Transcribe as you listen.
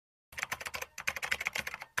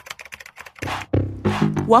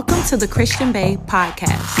Welcome to the Christian Bae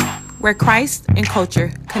podcast, where Christ and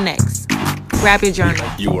culture connects. Grab your journal.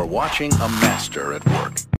 You are watching a master at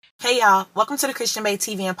work. Hey y'all, welcome to the Christian Bae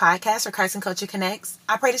TV and podcast, where Christ and culture connects.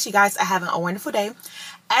 I pray that you guys are having a wonderful day.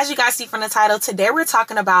 As you guys see from the title, today we're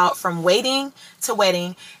talking about from waiting to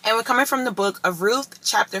wedding, and we're coming from the book of Ruth,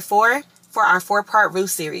 chapter 4. For our 4-part Ruth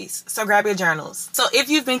series. So grab your journals. So if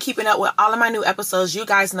you've been keeping up with all of my new episodes, you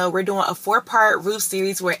guys know we're doing a 4-part Ruth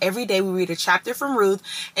series where every day we read a chapter from Ruth.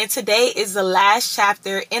 And today is the last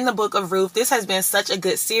chapter in the book of Ruth. This has been such a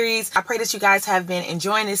good series. I pray that you guys have been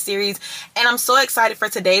enjoying this series. And I'm so excited for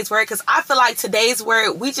today's word because I feel like today's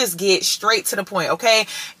word, we just get straight to the point, okay?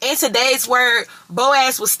 In today's word,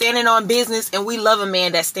 Boaz was standing on business, and we love a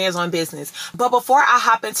man that stands on business. But before I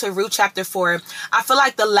hop into Ruth chapter 4, I feel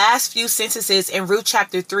like the last few sentences in Ruth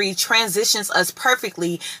chapter 3 transitions us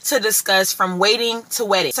perfectly to discuss from waiting to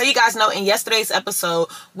wedding. So you guys know in yesterday's episode,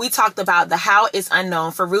 we talked about the how is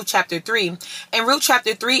unknown for Ruth chapter 3. And Ruth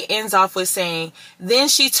chapter 3 ends off with saying, then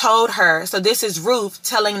she told her, so this is Ruth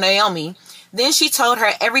telling Naomi, then she told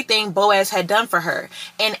her everything Boaz had done for her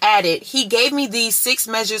and added, he gave me these 6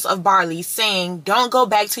 measures of barley, saying, don't go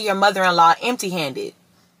back to your mother-in-law empty-handed.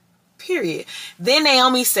 Period. Then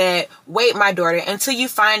Naomi said, wait, my daughter, until you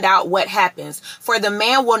find out what happens, for the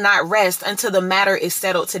man will not rest until the matter is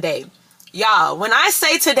settled today. Y'all, when I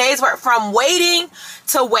say today's word, from waiting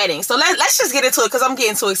to wedding. So let's just get into it because I'm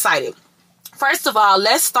getting too excited. First of all,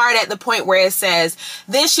 let's start at the point where it says,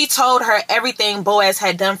 then she told her everything Boaz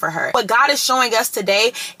had done for her. What God is showing us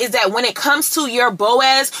today is that when it comes to your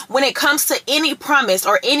Boaz, when it comes to any promise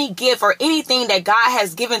or any gift or anything that God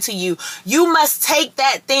has given to you, you must take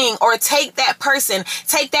that thing or take that person,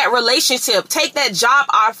 take that relationship, take that job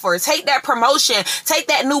offer, take that promotion, take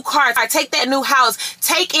that new car, or take that new house,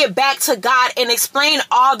 take it back to God and explain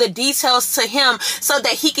all the details to him so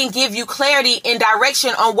that he can give you clarity and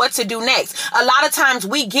direction on what to do next. A lot of times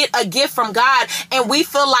we get a gift from God and we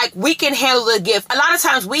feel like we can handle the gift. A lot of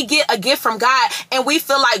times we get a gift from God and we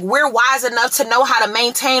feel like we're wise enough to know how to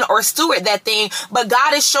maintain or steward that thing. But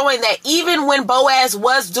God is showing that even when Boaz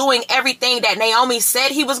was doing everything that Naomi said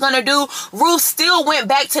he was going to do, Ruth still went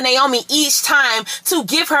back to Naomi each time to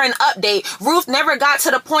give her an update. Ruth never got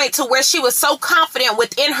to the point to where she was so confident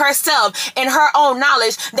within herself and her own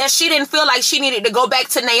knowledge that she didn't feel like she needed to go back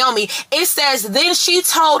to Naomi. It says, then she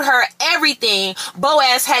told her everything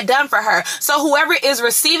Boaz had done for her. So whoever is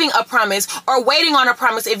receiving a promise or waiting on a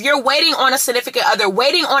promise, if you're waiting on a significant other,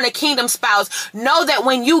 waiting on a kingdom spouse, know that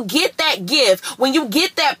when you get that gift, when you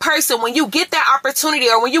get that person, when you get that opportunity,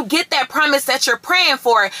 or when you get that promise that you're praying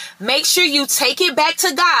for, make sure you take it back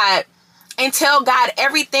to God and tell God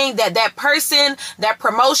everything that that person, that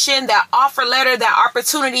promotion, that offer letter, that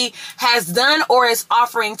opportunity has done or is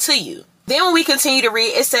offering to you. Then when we continue to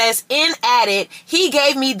read, it says, in added, he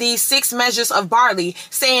gave me these 6 measures of barley,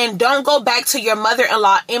 saying, don't go back to your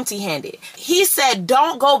mother-in-law empty-handed. He said,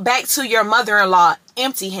 don't go back to your mother-in-law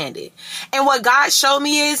empty-handed. And what God showed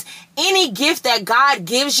me is any gift that God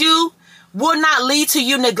gives you will not lead to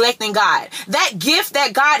you neglecting God. That gift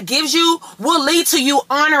that God gives you will lead to you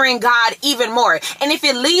honoring God even more. And if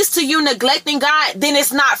it leads to you neglecting God, then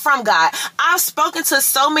it's not from God. I've spoken to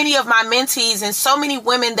so many of my mentees and so many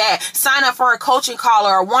women that sign up for a coaching call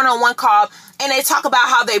or a one-on-one call, and they talk about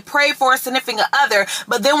how they prayed for a significant other,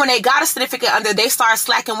 but then when they got a significant other, they started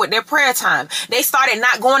slacking with their prayer time. They started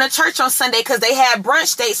not going to church on Sunday because they had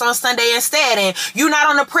brunch dates on Sunday instead, and you're not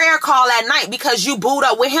on the prayer call at night because you booed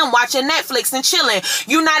up with him watching Netflix and chilling.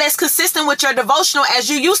 You're not as consistent with your devotional as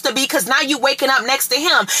you used to be because now you're waking up next to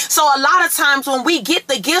him. So a lot of times when we get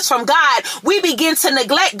the gifts from God, we begin to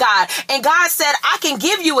neglect God. And God said, I can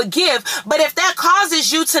give you a gift, but if that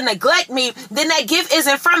causes you to neglect me, then that gift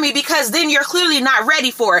isn't from me, because then you're clearly not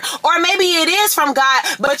ready for it. Or maybe it is from God,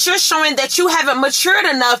 but you're showing that you haven't matured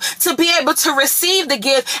enough to be able to receive the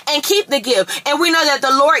gift and keep the gift. And we know that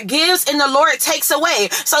the Lord gives and the Lord takes away.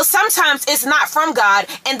 So sometimes it's not from God,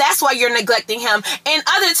 and that's why you're neglecting him. And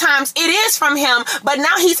other times it is from him, but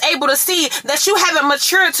now he's able to see that you haven't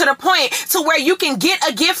matured to the point to where you can get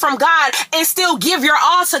a gift from God and still give your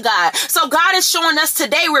all to God. So God is showing us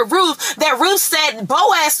today with Ruth that Ruth said,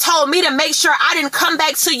 Boaz told me to make sure I didn't come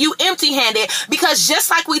back to you empty-handed. Because just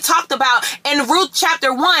like we talked about in Ruth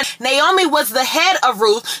chapter 1, Naomi was the head of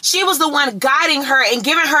Ruth. She was the one guiding her and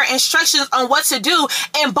giving her instructions on what to do.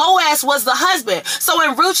 And Boaz was the husband. So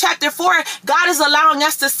in Ruth chapter 4, God is allowing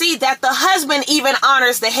us to see that the husband even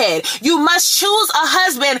honors the head. You must choose a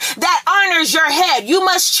husband that honors your head. You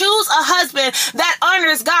must choose a husband that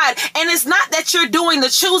honors God. And it's not that you're doing the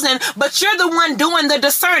choosing, but you're the one doing the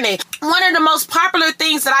discerning. One of the most popular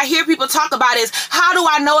things that I hear people talk about is, how do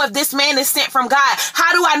I know if this man is sent from God?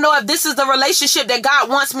 How do I know if this is the relationship that God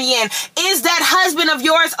wants me in? Is that husband of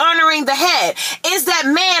yours honoring the head? Is that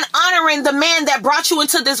man honoring the man that brought you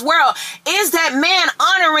into this world? Is that man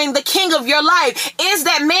honoring the king of your life? Is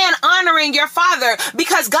that man honoring your father?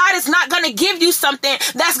 Because God is not going to give you something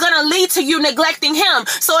that's going to lead to you neglecting him.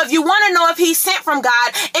 So if you want to know if he's sent from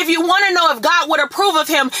God, if you want to know if God would approve of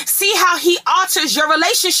him, see how he alters your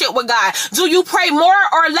relationship with God. Do you pray more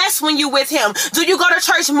or less when you with him? Do you go to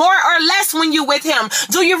church more or less when you with him?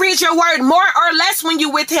 Do you read your word more or less when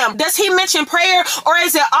you with him? Does he mention prayer, or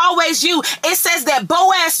is it always you? It says that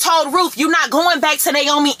Boaz told Ruth, you're not going back to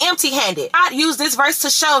Naomi empty-handed. God used this verse to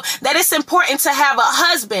show that it's important to have a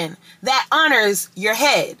husband that honors your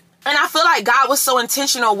head. And I feel like God was so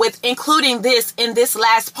intentional with including this in this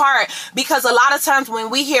last part, because a lot of times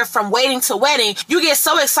when we hear from waiting to wedding, you get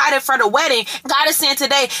so excited for the wedding. God is saying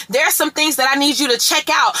today, there are some things that I need you to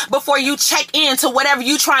check out before you check into whatever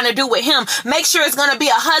you're trying to do with him. Make sure it's going to be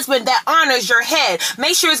a husband that honors your head.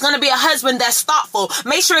 Make sure it's going to be a husband that's thoughtful.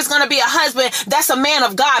 Make sure it's going to be a husband that's a man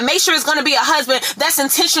of God. Make sure it's going to be a husband that's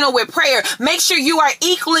intentional with prayer. Make sure you are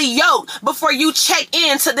equally yoked before you check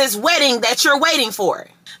into this wedding that you're waiting for.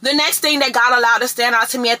 The next thing that God allowed to stand out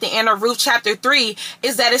to me at the end of Ruth chapter 3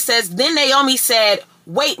 is that it says, then Naomi said,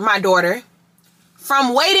 wait, my daughter.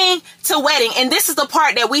 From waiting to wedding. And this is the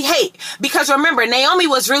part that we hate, because remember, Naomi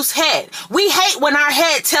was Ruth's head. We hate when our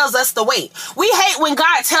head tells us to wait. We hate when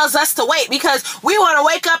God tells us to wait, because we want to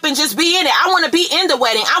wake up and just be in it. I want to be in the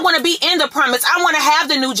wedding. I want to be in the promise. I want to have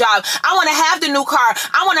the new job. I want to have the new car.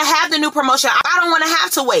 I want to have the new promotion. I don't want to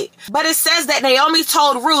have to wait. But it says that Naomi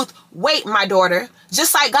told Ruth, wait, my daughter.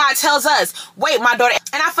 Just like God tells us, wait, my daughter.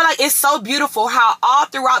 And I feel like it's so beautiful how all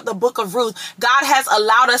throughout the book of Ruth, God has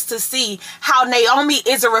allowed us to see how Naomi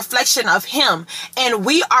is a reflection of him. And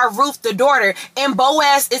we are Ruth, the daughter. And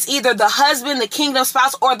Boaz is either the husband, the kingdom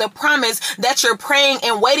spouse, or the promise that you're praying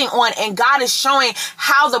and waiting on. And God is showing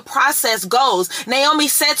how the process goes. Naomi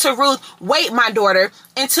said to Ruth, wait, my daughter,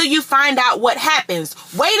 until you find out what happens.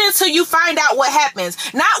 Wait until you find out what happens.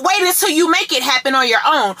 Not wait until you make it happen on your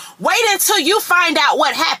own. Wait until you find out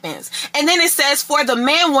what happens. And then it says, for the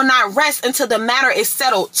man will not rest until the matter is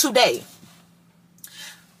settled today.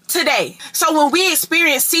 Today. So when we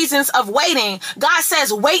experience seasons of waiting, God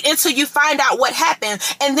says, wait until you find out what happened.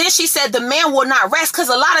 And then she said, the man will not rest, because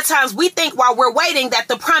a lot of times we think while we're waiting that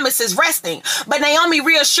the promise is resting. But Naomi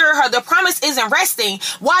reassured her, the promise isn't resting.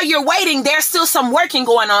 While you're waiting, there's still some working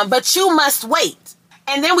going on, but you must wait.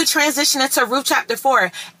 And then we transition into Ruth chapter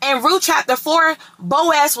 4. In Ruth chapter 4,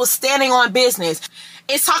 Boaz was standing on business.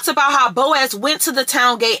 It talks about how Boaz went to the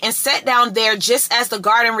town gate and sat down there just as the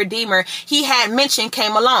garden redeemer he had mentioned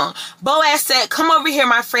came along. Boaz said, come over here,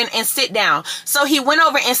 my friend, and sit down. So he went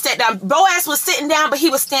over and sat down. Boaz was sitting down, but he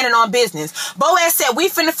was standing on business. Boaz said, we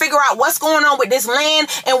finna figure out what's going on with this land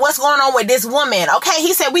and what's going on with this woman. Okay,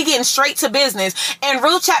 he said, we getting straight to business. And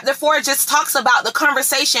Ruth chapter 4 just talks about the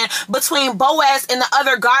conversation between Boaz and the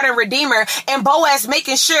other garden redeemer, and Boaz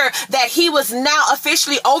making sure that he was now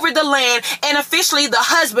officially over the land and officially the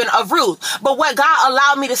husband of Ruth. But what God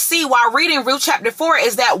allowed me to see while reading Ruth chapter 4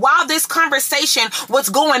 is that while this conversation was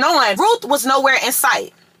going on, Ruth was nowhere in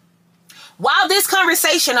sight. While this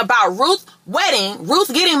conversation about Ruth wedding,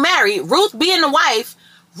 Ruth getting married, Ruth being the wife,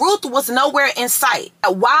 Ruth was nowhere in sight.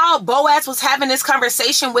 While Boaz was having this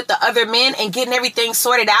conversation with the other men and getting everything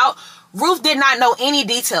sorted out, Ruth did not know any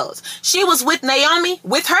details. She was with Naomi,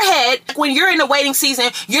 with her head. When you're in the waiting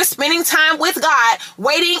season, you're spending time with God,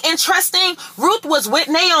 waiting and trusting. Ruth was with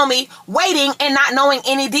Naomi, waiting and not knowing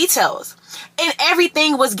any details. And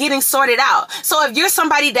everything was getting sorted out. So if you're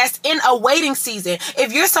somebody that's in a waiting season,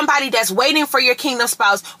 if you're somebody that's waiting for your kingdom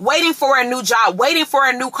spouse, waiting for a new job, waiting for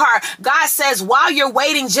a new car, God says, while you're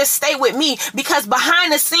waiting, just stay with me, because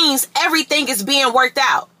behind the scenes, everything is being worked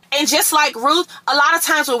out. And just like Ruth, a lot of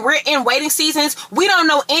times when we're in waiting seasons, we don't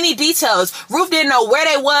know any details. Ruth didn't know where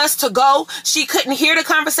they was to go. She couldn't hear the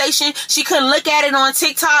conversation. She couldn't look at it on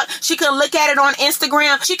TikTok. She couldn't look at it on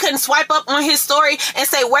Instagram. She couldn't swipe up on his story and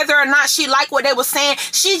say whether or not she liked what they were saying.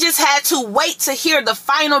 She just had to wait to hear the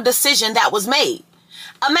final decision that was made.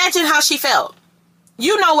 Imagine how she felt.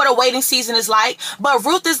 You know what a waiting season is like, but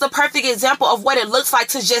Ruth is the perfect example of what it looks like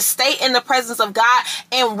to just stay in the presence of God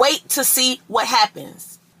and wait to see what happens.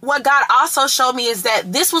 What God also showed me is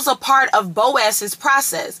that this was a part of Boaz's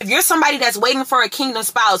process. If you're somebody that's waiting for a kingdom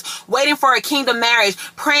spouse, waiting for a kingdom marriage,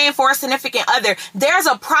 praying for a significant other, there's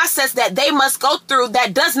a process that they must go through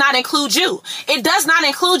that does not include you. It does not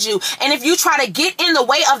include you. And if you try to get in the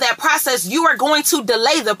way of that process, you are going to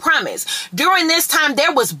delay the promise. During this time,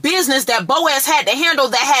 there was business that Boaz had to handle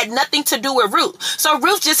that had nothing to do with Ruth. So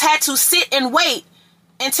Ruth just had to sit and wait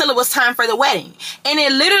until it was time for the wedding. And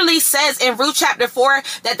it literally says in Ruth chapter 4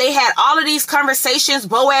 that they had all of these conversations,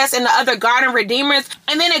 Boaz and the other garden redeemers.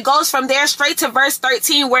 And then it goes from there straight to verse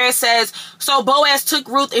 13 where it says, so Boaz took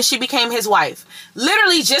Ruth and she became his wife.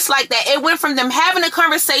 Literally just like that. It went from them having a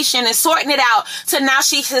conversation and sorting it out to now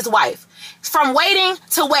she's his wife. From waiting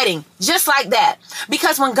to wedding, just like that.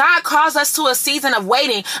 Because when God calls us to a season of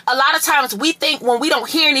waiting, a lot of times we think when we don't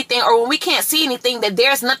hear anything or when we can't see anything that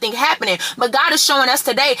there's nothing happening. But God is showing us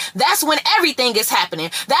today that's when everything is happening.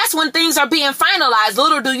 That's when things are being finalized.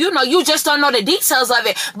 Little do you know, you just don't know the details of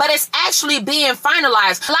it, but it's actually being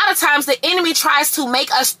finalized. A lot of times the enemy tries to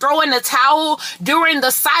make us throw in the towel during the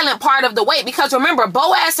silent part of the wait. Because remember,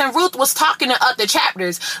 Boaz and Ruth was talking in other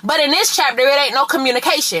chapters, but in this chapter, it ain't no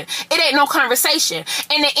communication. It ain't no conversation.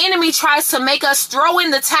 And the enemy tries to make us throw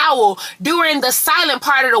in the towel during the silent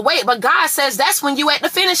part of the wait. But God says that's when you at the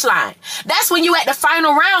finish line. That's when you at the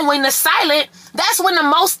final round. When the silent, that's when the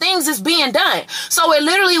most things is being done. So it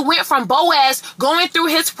literally went from Boaz going through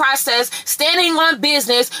his process, standing on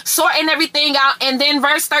business, sorting everything out. And then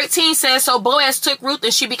verse 13 says, so Boaz took Ruth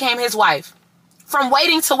and she became his wife. From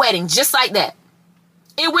waiting to wedding, just like that.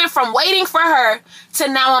 It went from waiting for her to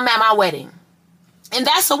now I'm at my wedding. And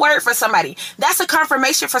that's a word for somebody. That's a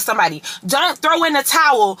confirmation for somebody. Don't throw in the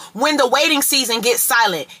towel when the waiting season gets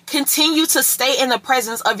silent. Continue to stay in the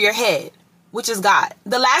presence of your head, which is God.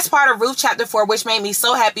 The last part of Ruth chapter 4, which made me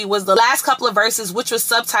so happy, was the last couple of verses, which was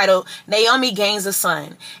subtitled, Naomi Gains a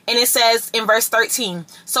Son. And it says in verse 13,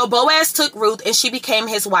 so Boaz took Ruth and she became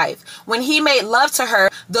his wife. When he made love to her,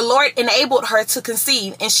 the Lord enabled her to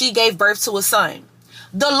conceive and she gave birth to a son.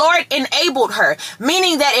 The Lord enabled her,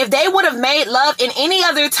 meaning that if they would have made love in any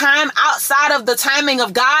other time outside of the timing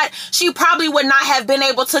of God, she probably would not have been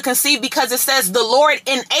able to conceive, because it says the Lord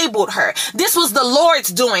enabled her. This was the Lord's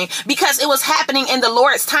doing because it was happening in the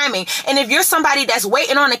Lord's timing. And if you're somebody that's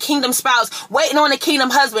waiting on a kingdom spouse, waiting on a kingdom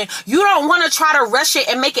husband, you don't want to try to rush it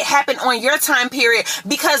and make it happen on your time period,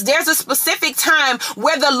 because there's a specific time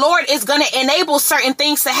where the Lord is going to enable certain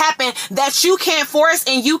things to happen that you can't force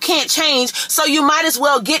and you can't change. So you might as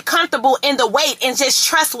well get comfortable in the wait and just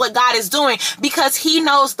trust what God is doing, because he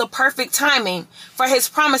knows the perfect timing for his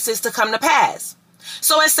promises to come to pass.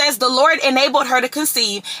 So it says the Lord enabled her to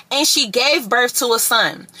conceive and she gave birth to a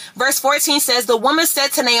son. Verse 14 says, the woman said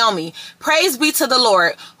to Naomi, praise be to the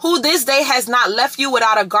Lord, who this day has not left you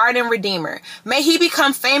without a garden redeemer. May he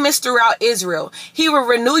become famous throughout Israel. He will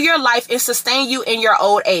renew your life and sustain you in your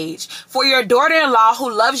old age. For your daughter-in-law,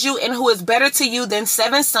 who loves you and who is better to you than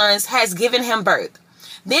 7 sons, has given him birth.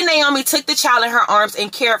 Then Naomi took the child in her arms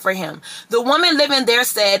and cared for him. The woman living there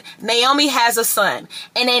said, Naomi has a son,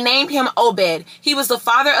 and they named him Obed. He was the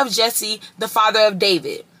father of Jesse, the father of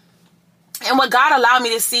David. And what God allowed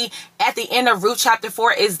me to see at the end of Ruth chapter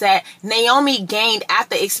 4 is that Naomi gained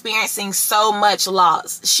after experiencing so much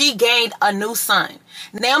loss. She gained a new son.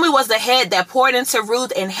 Naomi was the head that poured into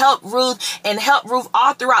Ruth and helped Ruth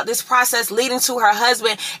all throughout this process, leading to her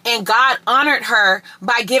husband. And God honored her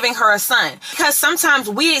by giving her a son. Because sometimes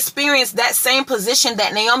we experience that same position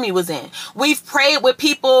that Naomi was in. We've prayed with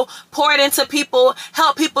people, poured into people,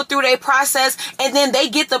 helped people through their process, and then they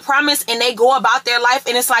get the promise and they go about their life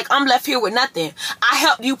and it's like, I'm left here with nothing. I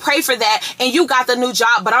helped you pray for that and you got the new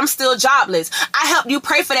job, but I'm still jobless. I helped you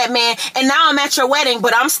pray for that man and now I'm at your wedding,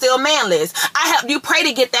 but I'm still manless. I helped you pray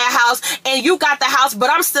to get that house and you got the house, but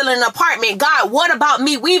I'm still in an apartment. God, what about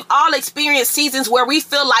me? We've all experienced seasons where we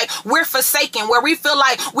feel like we're forsaken, where we feel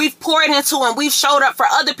like we've poured into and we've showed up for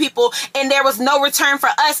other people and there was no return for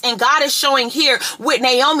us. And God is showing here with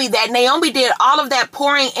Naomi that Naomi did all of that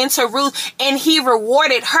pouring into Ruth and he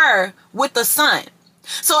rewarded her with the son.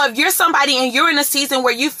 So if you're somebody and you're in a season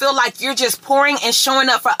where you feel like you're just pouring and showing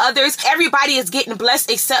up for others, everybody is getting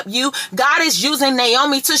blessed except you, God is using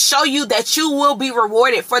Naomi to show you that you will be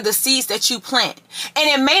rewarded for the seeds that you plant. And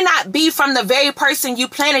it may not be from the very person you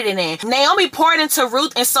planted it in. Naomi poured into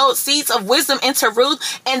Ruth and sowed seeds of wisdom into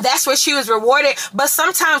Ruth, and that's where she was rewarded. But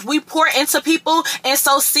sometimes we pour into people and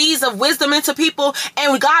sow seeds of wisdom into people,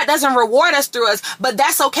 and God doesn't reward us through us. But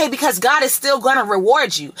that's okay, because God is still going to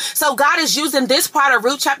reward you. So God is using this part of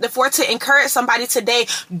Ruth chapter 4 to encourage somebody today.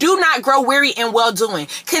 Do not grow weary in well-doing.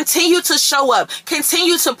 Continue to show up.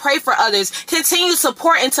 Continue to pray for others. Continue to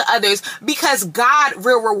pour into others, because God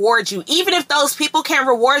will reward you. Even if those people can't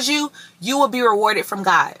reward you, you will be rewarded from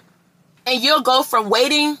God. And you'll go from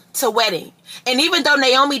waiting to wedding. And even though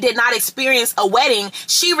Naomi did not experience a wedding,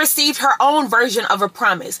 she received her own version of a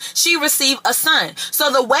promise. She received a son.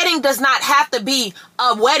 So the wedding does not have to be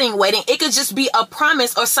a wedding. It could just be a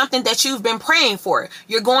promise or something that you've been praying for.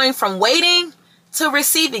 You're going from waiting to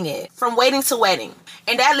receiving it, from waiting to wedding.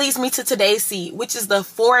 And that leads me to today's seed, which is the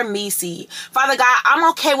for me seed. Father God, I'm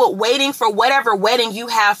okay with waiting for whatever wedding you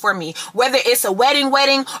have for me, whether it's a wedding,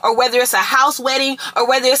 or whether it's a house wedding, or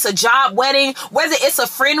whether it's a job wedding, whether it's a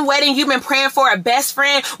friend wedding you've been praying for, a best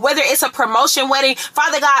friend, whether it's a promotion wedding.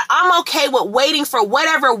 Father God, I'm okay with waiting for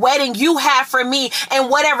whatever wedding you have for me in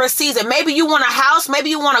whatever season. Maybe you want a house, maybe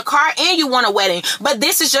you want a car, and you want a wedding, but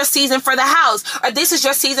this is your season for the house, or this is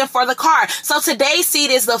your season for the car. So today's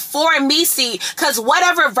seed is the for me seed, because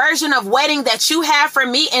whatever version of wedding that you have for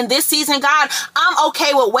me in this season, God, I'm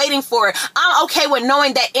okay with waiting for it. I'm okay with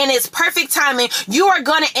knowing that in its perfect timing, you are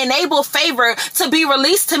going to enable favor to be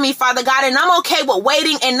released to me, Father God. And I'm okay with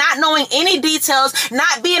waiting and not knowing any details,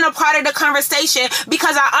 not being a part of the conversation,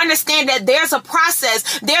 because I understand that there's a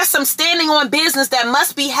process. There's some standing on business that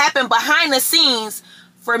must be happening behind the scenes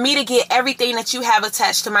for me to get everything that you have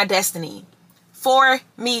attached to my destiny. For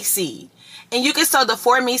me seed. And you can sow the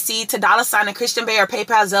for me seed to $, Christian Bae, or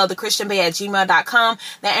PayPal, Zelle, thechristianbae@gmail.com.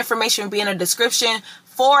 That information will be in the description.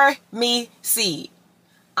 For me seed.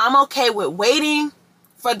 I'm okay with waiting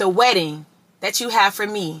for the wedding that you have for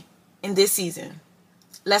me in this season.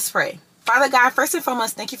 Let's pray. Father God, first and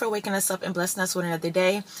foremost, thank you for waking us up and blessing us with another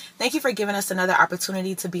day. Thank you for giving us another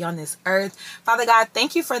opportunity to be on this earth. Father God,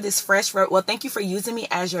 thank you for this thank you for using me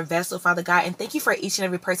as your vessel, Father God, and thank you for each and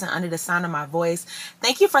every person under the sound of my voice.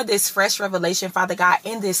 Thank you for this fresh revelation, Father God,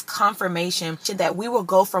 in this confirmation that we will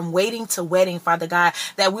go from waiting to wedding, Father God,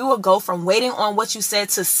 that we will go from waiting on what you said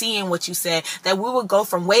to seeing what you said, that we will go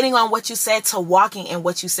from waiting on what you said to walking in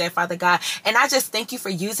what you said, Father God. And I just thank you for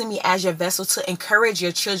using me as your vessel to encourage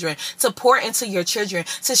your children, to pour into your children,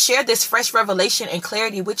 to share this fresh revelation and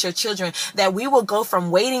clarity with your children, that we will go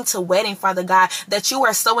from waiting to wedding, Father God, that you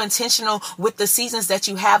are so intentional with the seasons that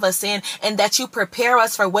you have us in, and that you prepare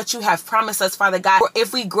us for what you have promised us, Father God,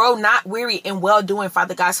 if we grow not weary in well doing,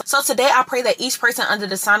 Father God. So today I pray that each person under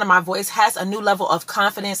the sound of my voice has a new level of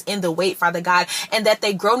confidence in the wait, Father God, and that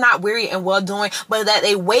they grow not weary in well doing, but that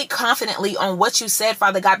they wait confidently on what you said,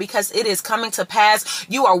 Father God, because it is coming to pass.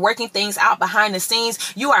 You are working things out behind the scenes.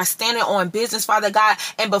 You are standing on business, Father God,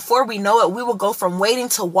 and before we know it, we will go from waiting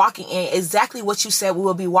to walking in exactly what you said we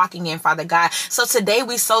will be walking in, Father God. So today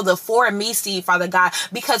we sow the for me seed, Father God,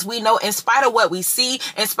 because we know in spite of what we see,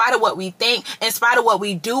 in spite of what we think, in spite of what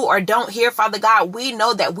we do or don't hear, Father God, we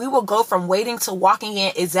know that we will go from waiting to walking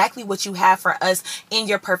in exactly what you have for us in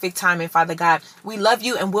your perfect timing, Father God. We love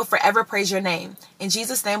you and will forever praise your name. In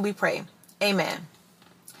Jesus' name we pray. Amen.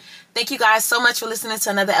 Thank you guys so much for listening to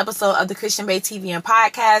another episode of the Christian Bae TV and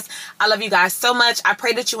Podcast. I love you guys so much. I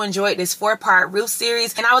pray that you enjoyed this 4-part Ruth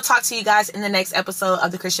series, and I will talk to you guys in the next episode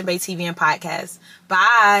of the Christian Bae TV and Podcast.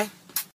 Bye.